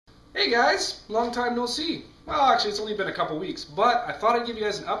Hey guys, long time no see. Well, actually, it's only been a couple weeks, but I thought I'd give you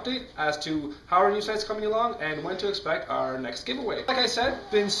guys an update as to how our new site's coming along and when to expect our next giveaway. Like I said,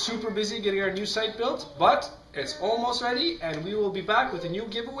 been super busy getting our new site built, but it's almost ready and we will be back with a new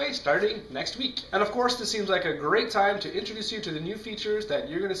giveaway starting next week. And of course, this seems like a great time to introduce you to the new features that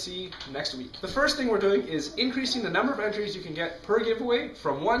you're going to see next week. The first thing we're doing is increasing the number of entries you can get per giveaway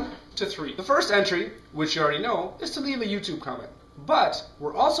from 1 to 3. The first entry, which you already know, is to leave a YouTube comment. But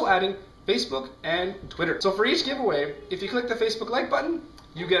we're also adding Facebook and Twitter. So for each giveaway, if you click the Facebook like button,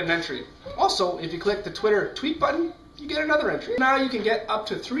 you get an entry. Also, if you click the Twitter tweet button, you get another entry. Now you can get up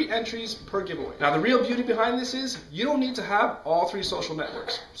to 3 entries per giveaway. Now the real beauty behind this is you don't need to have all 3 social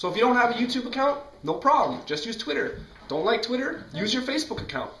networks. So if you don't have a YouTube account, no problem, just use Twitter. Don't like Twitter? Use your Facebook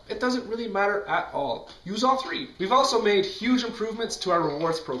account. It doesn't really matter at all. Use all 3. We've also made huge improvements to our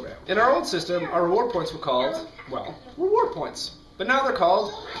rewards program. In our old system, our reward points were called, well, reward points. But now they're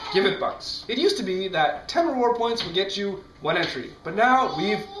called Give It Bucks. It used to be that 10 reward points would get you 1 entry, but now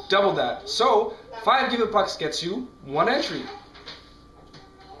we've doubled that. So 5 Give It Bucks gets you 1 entry.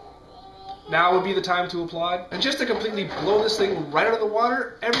 Now would be the time to applaud. And just to completely blow this thing right out of the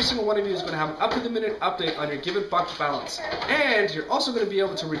water, every single one of you is going to have an up-to-the-minute update on your Give It Buck balance. And you're also going to be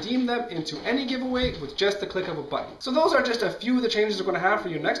able to redeem them into any giveaway with just the click of a button. So those are just a few of the changes we're going to have for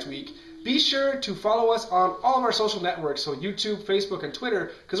you next week. Be sure to follow us on all of our social networks, so YouTube, Facebook, and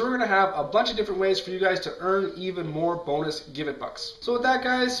Twitter, because we're going to have a bunch of different ways for you guys to earn even more bonus Give It Bucks. So with that,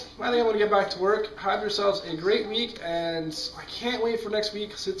 guys, I think I'm going to get back to work. Have yourselves a great week, and I can't wait for next week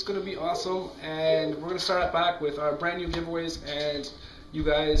because it's going to be awesome. And we're going to start back with our brand new giveaways, and you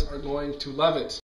guys are going to love it.